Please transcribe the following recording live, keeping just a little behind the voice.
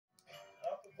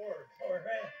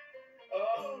right?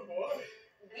 Oh boy.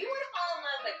 We want to fall in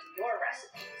love with your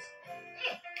recipes.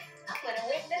 I'm gonna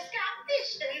win this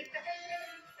competition.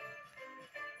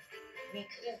 We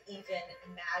couldn't even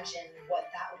imagine what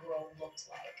that world looked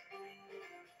like.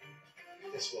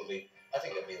 This will be, I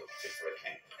think it'll be fit for a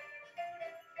king.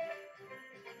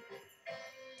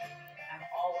 I'm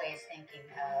always thinking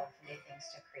of new things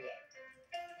to create.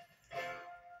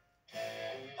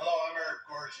 Hello, I'm Eric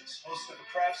Gorgeous, host of A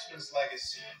Craftsman's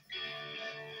Legacy.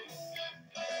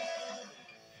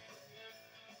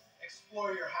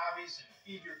 Explore your hobbies and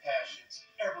feed your passions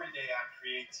every day on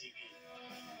Create TV.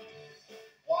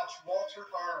 Watch Walter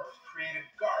Arnold create a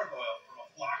gargoyle from a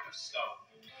block of stone.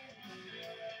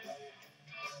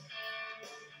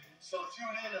 So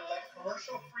tune in and let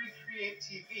commercial-free Create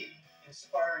TV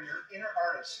inspire your inner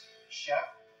artist, chef,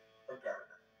 or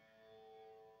gardener.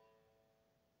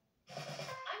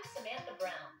 I'm Samantha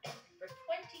Brown. For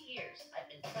 20 years, I've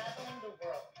been traveling the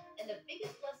world, and the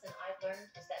biggest lesson I've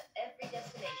learned is that every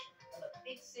destination, from a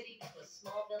big city to a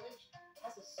small village,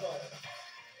 has a soul.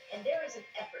 And there is an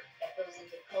effort that goes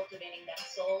into cultivating that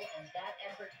soul, and that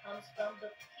effort comes from the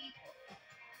people.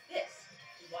 This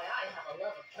is why I have a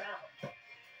love of travel.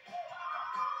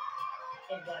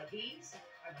 And why these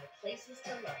are my places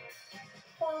to love.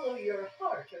 Follow your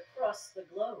heart across the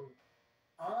globe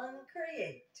on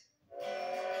Create.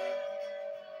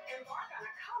 Embark on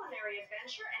a culinary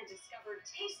adventure and discover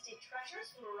tasty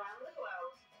treasures from around the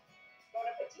globe. Bon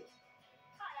appetit.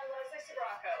 Hi, I'm Leslie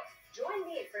Sabraco. Join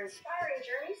me for inspiring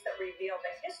journeys that reveal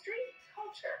the history,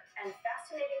 culture, and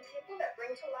fascinating people that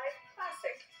bring to life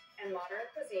classic and modern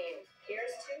cuisine.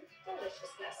 Here's to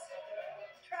deliciousness.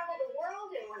 Travel the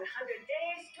world in 100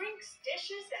 days, drinks,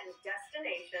 dishes, and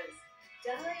destinations.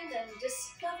 Dine and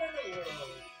discover the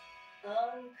world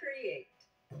on Create.